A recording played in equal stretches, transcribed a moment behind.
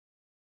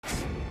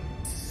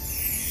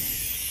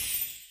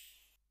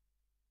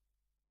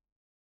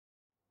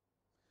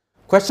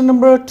Question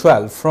number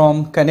 12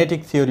 from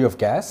kinetic theory of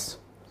gas.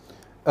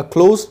 A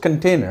closed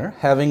container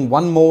having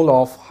 1 mole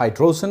of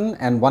hydrogen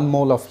and 1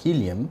 mole of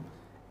helium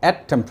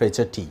at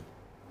temperature T.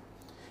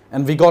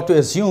 And we got to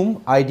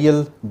assume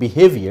ideal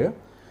behavior.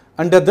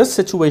 Under this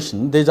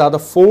situation, these are the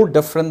 4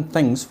 different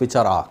things which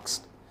are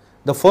asked.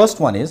 The first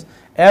one is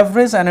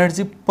average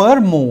energy per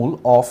mole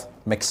of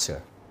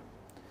mixture.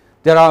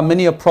 There are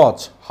many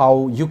approaches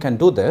how you can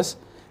do this,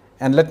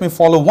 and let me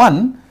follow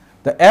one,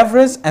 the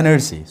average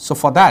energy. So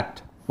for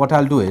that, what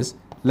I'll do is,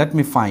 let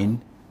me find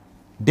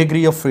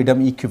degree of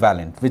freedom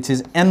equivalent, which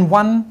is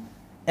N1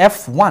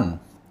 F1.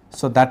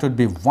 So that would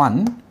be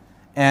 1,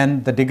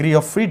 and the degree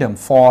of freedom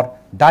for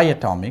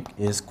diatomic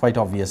is quite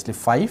obviously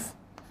 5,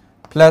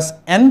 plus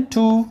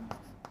N2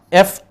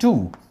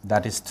 F2,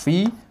 that is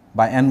 3,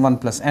 by N1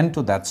 plus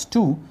N2, that's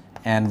 2,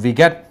 and we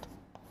get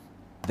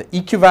the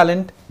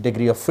equivalent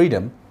degree of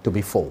freedom to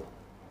be 4.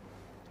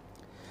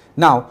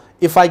 Now,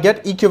 if I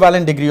get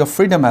equivalent degree of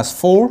freedom as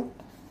 4,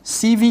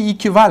 CV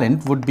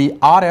equivalent would be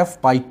RF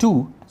by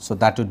 2, so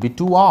that would be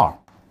 2R.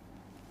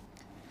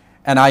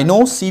 And I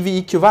know CV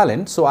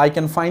equivalent, so I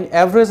can find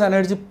average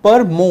energy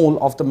per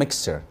mole of the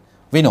mixture.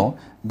 We know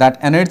that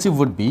energy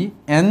would be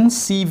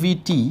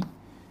NCVT,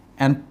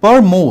 and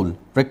per mole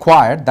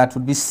required, that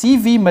would be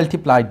CV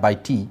multiplied by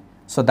T,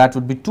 so that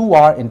would be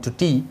 2R into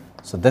T,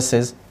 so this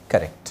is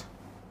correct.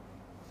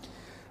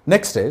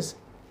 Next is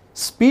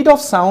speed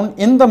of sound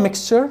in the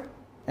mixture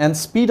and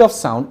speed of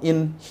sound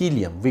in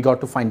helium. We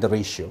got to find the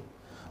ratio.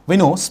 We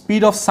know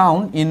speed of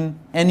sound in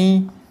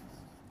any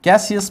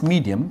gaseous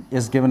medium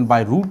is given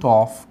by root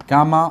of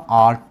gamma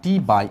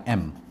RT by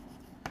M.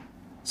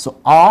 So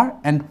R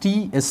and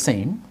T is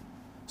same.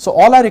 So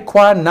all I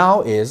require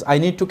now is I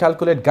need to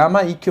calculate gamma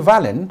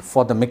equivalent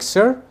for the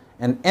mixture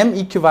and M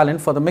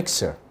equivalent for the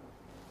mixture.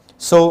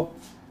 So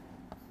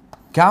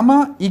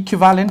gamma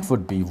equivalent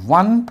would be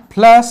 1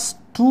 plus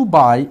 2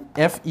 by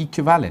F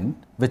equivalent,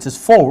 which is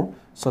 4.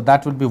 So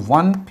that would be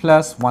 1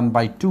 plus 1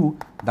 by 2,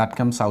 that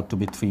comes out to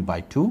be 3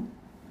 by 2.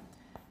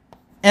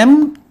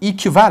 M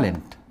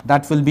equivalent,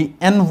 that will be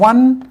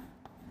N1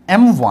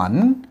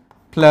 M1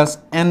 plus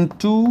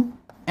N2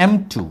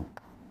 M2.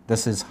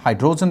 This is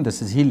hydrogen,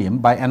 this is helium,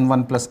 by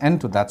N1 plus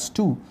N2, that's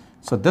 2.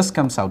 So this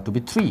comes out to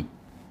be 3.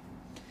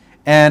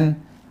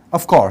 And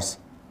of course,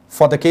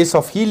 for the case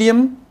of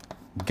helium,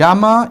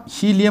 gamma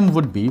helium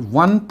would be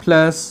 1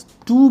 plus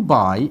 2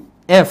 by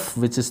F,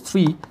 which is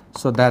 3.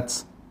 So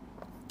that's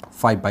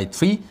 5 by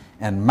 3,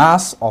 and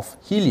mass of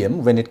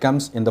helium when it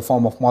comes in the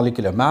form of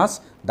molecular mass,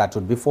 that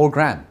would be 4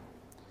 gram.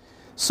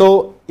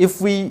 So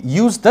if we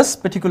use this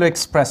particular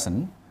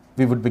expression,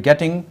 we would be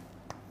getting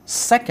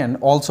second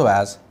also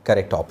as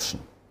correct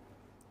option.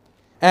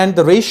 And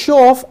the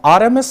ratio of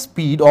RMS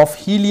speed of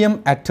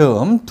helium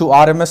atom to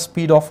RMS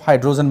speed of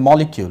hydrogen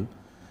molecule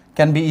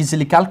can be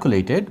easily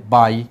calculated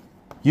by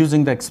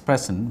using the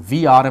expression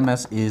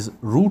Vrms is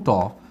root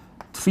of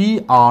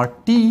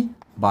 3RT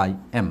by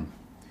M.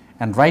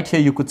 And right here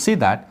you could see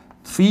that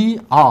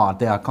 3R,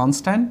 they are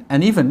constant,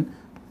 and even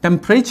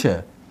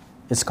temperature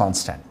is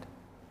constant.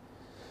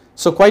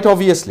 So quite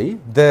obviously,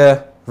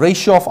 the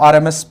ratio of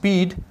RMS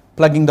speed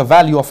plugging the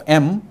value of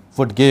M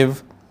would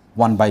give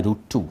 1 by root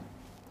 2.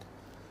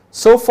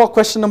 So for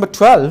question number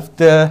 12,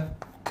 the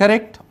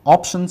correct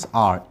options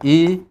are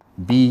A,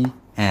 B,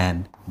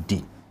 and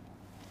D.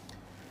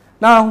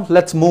 Now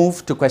let's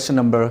move to question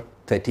number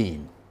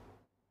 13.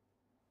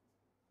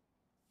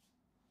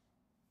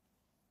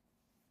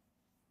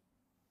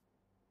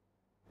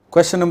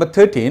 Question number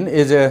 13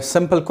 is a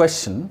simple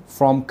question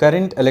from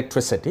current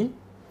electricity.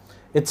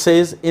 It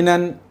says in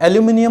an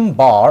aluminum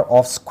bar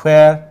of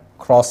square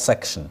cross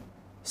section,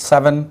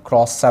 7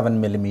 cross 7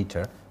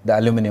 millimeter, the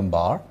aluminum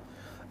bar,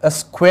 a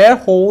square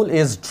hole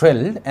is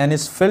drilled and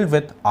is filled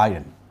with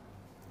iron,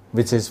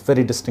 which is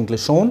very distinctly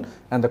shown,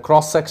 and the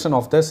cross section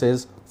of this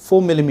is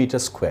 4 millimeter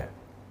square.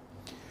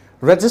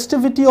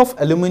 Resistivity of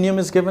aluminum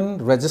is given,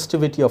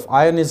 resistivity of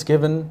iron is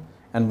given,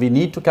 and we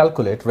need to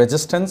calculate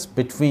resistance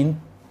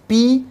between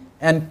P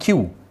and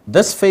Q,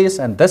 this face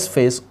and this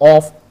face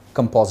of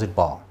composite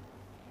bar.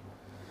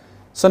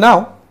 So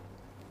now,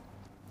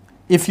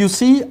 if you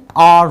see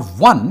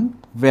R1,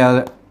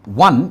 where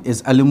 1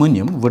 is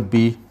aluminum, would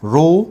be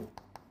rho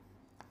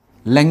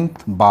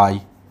length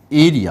by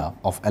area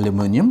of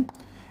aluminum,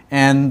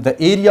 and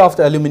the area of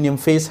the aluminum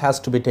face has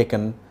to be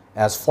taken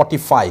as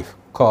 45,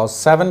 because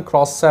 7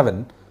 cross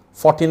 7,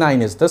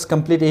 49 is this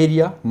complete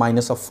area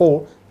minus a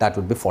 4, that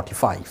would be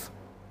 45.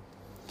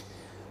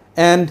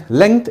 And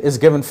length is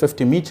given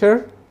 50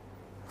 meter,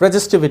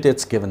 resistivity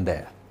is given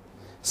there.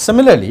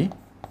 Similarly,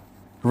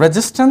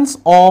 resistance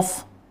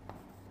of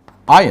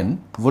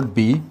iron would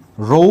be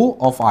rho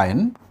of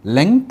iron,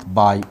 length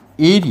by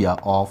area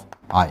of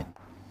iron.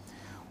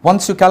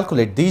 Once you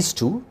calculate these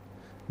two,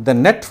 the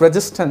net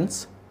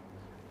resistance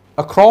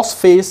across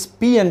face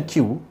P and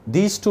Q,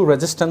 these two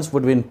resistance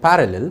would be in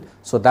parallel,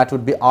 so that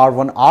would be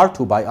R1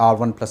 R2 by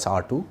R1 plus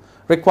R2.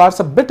 Requires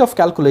a bit of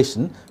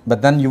calculation,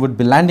 but then you would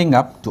be landing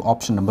up to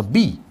option number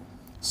B.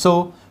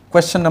 So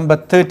question number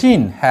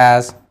 13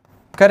 has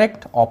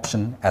correct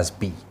option as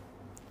B.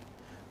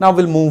 Now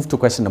we'll move to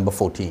question number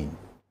 14.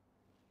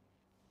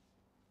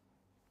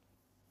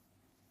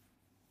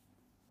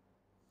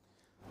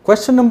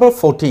 Question number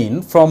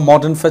 14 from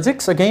modern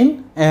physics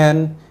again,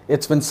 and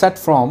it's been set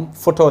from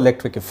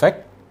photoelectric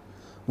effect,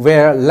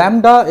 where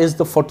lambda is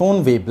the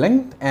photon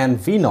wavelength and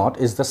V naught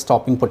is the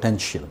stopping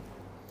potential.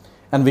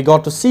 And we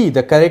got to see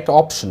the correct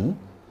option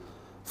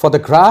for the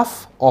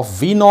graph of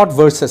V naught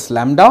versus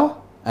lambda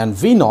and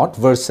V naught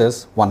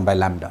versus 1 by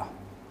lambda.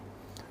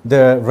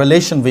 The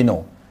relation we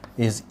know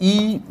is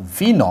E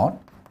V naught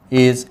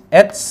is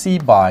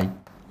hc by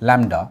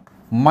lambda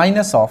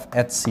minus of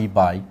hc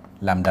by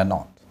lambda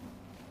naught.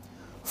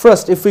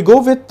 First, if we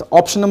go with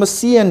option number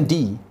C and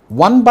D,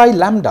 1 by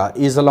lambda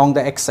is along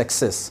the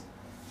x-axis.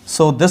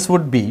 So this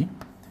would be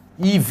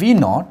E V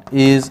naught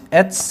is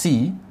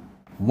hc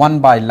 1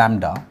 by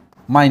lambda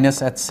minus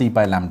hc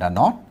by lambda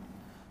naught.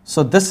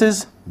 So this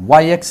is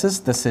y-axis,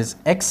 this is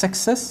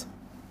x-axis.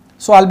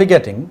 So I'll be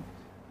getting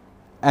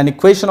an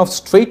equation of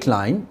straight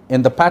line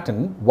in the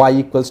pattern y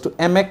equals to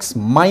mx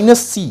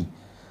minus c.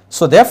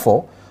 So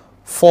therefore,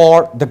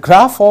 for the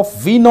graph of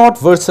V naught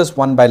versus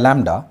 1 by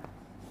lambda,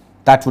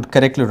 that would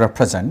correctly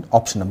represent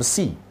option number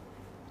C.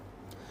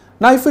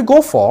 Now if we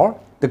go for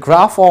the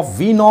graph of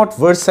V naught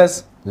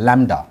versus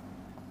lambda,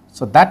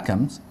 so that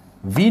comes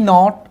V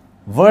naught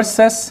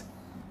versus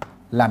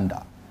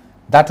lambda.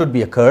 That would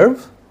be a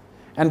curve,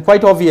 and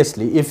quite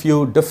obviously if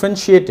you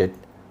differentiate it,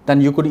 then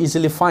you could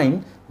easily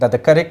find that the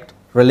correct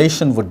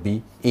relation would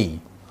be A.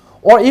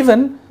 Or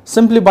even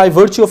simply by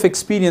virtue of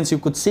experience, you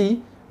could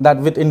see that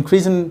with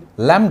increase in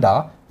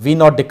lambda, V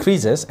naught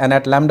decreases, and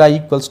at lambda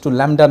equals to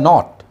lambda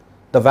naught,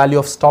 the value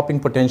of stopping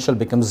potential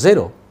becomes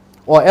 0.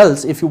 Or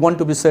else, if you want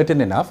to be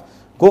certain enough,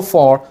 go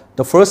for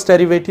the first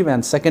derivative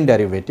and second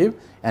derivative,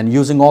 and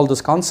using all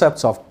those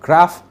concepts of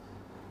graph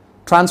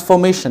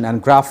transformation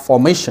and graph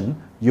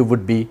formation, you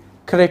would be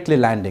correctly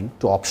landing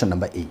to option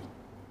number A.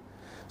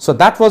 So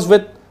that was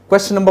with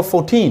question number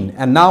 14,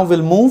 and now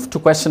we'll move to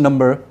question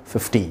number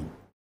 15.